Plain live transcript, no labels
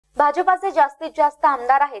भाजपाचे जास्तीत जास्त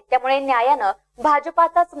आमदार आहेत, त्यामुळे न्यायानं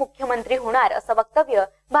भाजपाचाच मुख्यमंत्री होणार असं वक्तव्य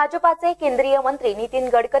भाजपाचे केंद्रीय मंत्री नितीन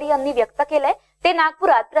गडकर यांनी व्यक्त केलंय। ते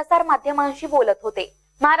नागपुरात प्रसार माध्यमांशी बोलत होते।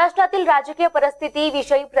 महाराष्ट्रातील राजकीय परिस्थिती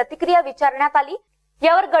विषयी प्रतिक्रिया विचारण्यात आली।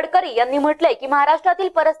 यावर गडकरी यांनी म्हटलंय की महाराष्ट्रातील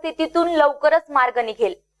परिस्थितीतून लवकरच मार्ग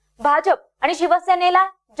निघेल। भाजप आणि शिवसेनेला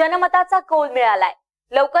जनमताचा कौल मिळालाय,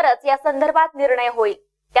 लवकरच या संदर्भात निर्णय होईल,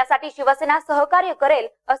 त्यासाठी शिवसेना सहकार्य करेल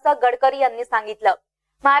असं गडकरी यांनी सांगितलं।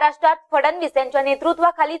 महाराष्ट्रात फडणवीस यांच्या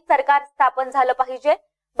नेतृत्वाखाली सरकार स्थापन झालं पाहिजे।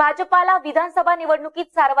 भाजपाला विधानसभा निवडणुकीत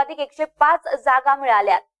सर्वाधिक 105 जागा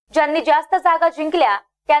मिळाल्यात। ज्यांनी जास्त जागा जिंकल्या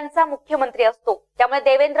त्यांचा मुख्यमंत्री असतो, त्यामुळे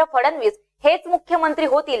देवेंद्र फडणवीस हेच मुख्यमंत्री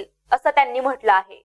होतील असं त्यांनी म्हटलं आहे।